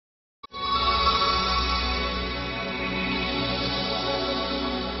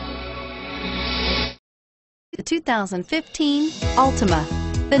The 2015 Altima.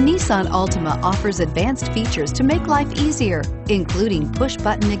 The Nissan Altima offers advanced features to make life easier, including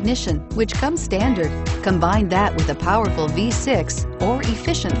push-button ignition, which comes standard. Combine that with a powerful V6 or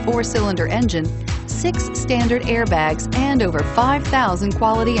efficient 4-cylinder engine, 6 standard airbags, and over 5,000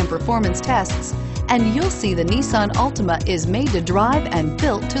 quality and performance tests, and you'll see the Nissan Altima is made to drive and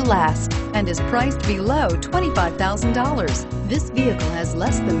built to last, and is priced below $25,000. This vehicle has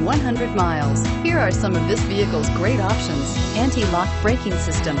less than 100 miles. Here are some of this vehicle's great options: anti-lock braking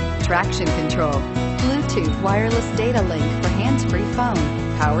system, traction control, Bluetooth wireless data link for hands-free phone,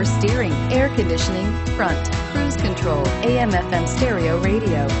 power steering, air conditioning, front, cruise control, AM/FM stereo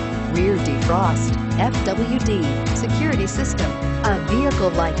radio, rear defrost, FWD, security system. A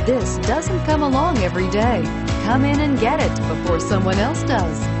vehicle like this doesn't come along every day. Come in and get it before someone else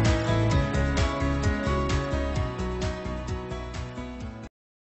does.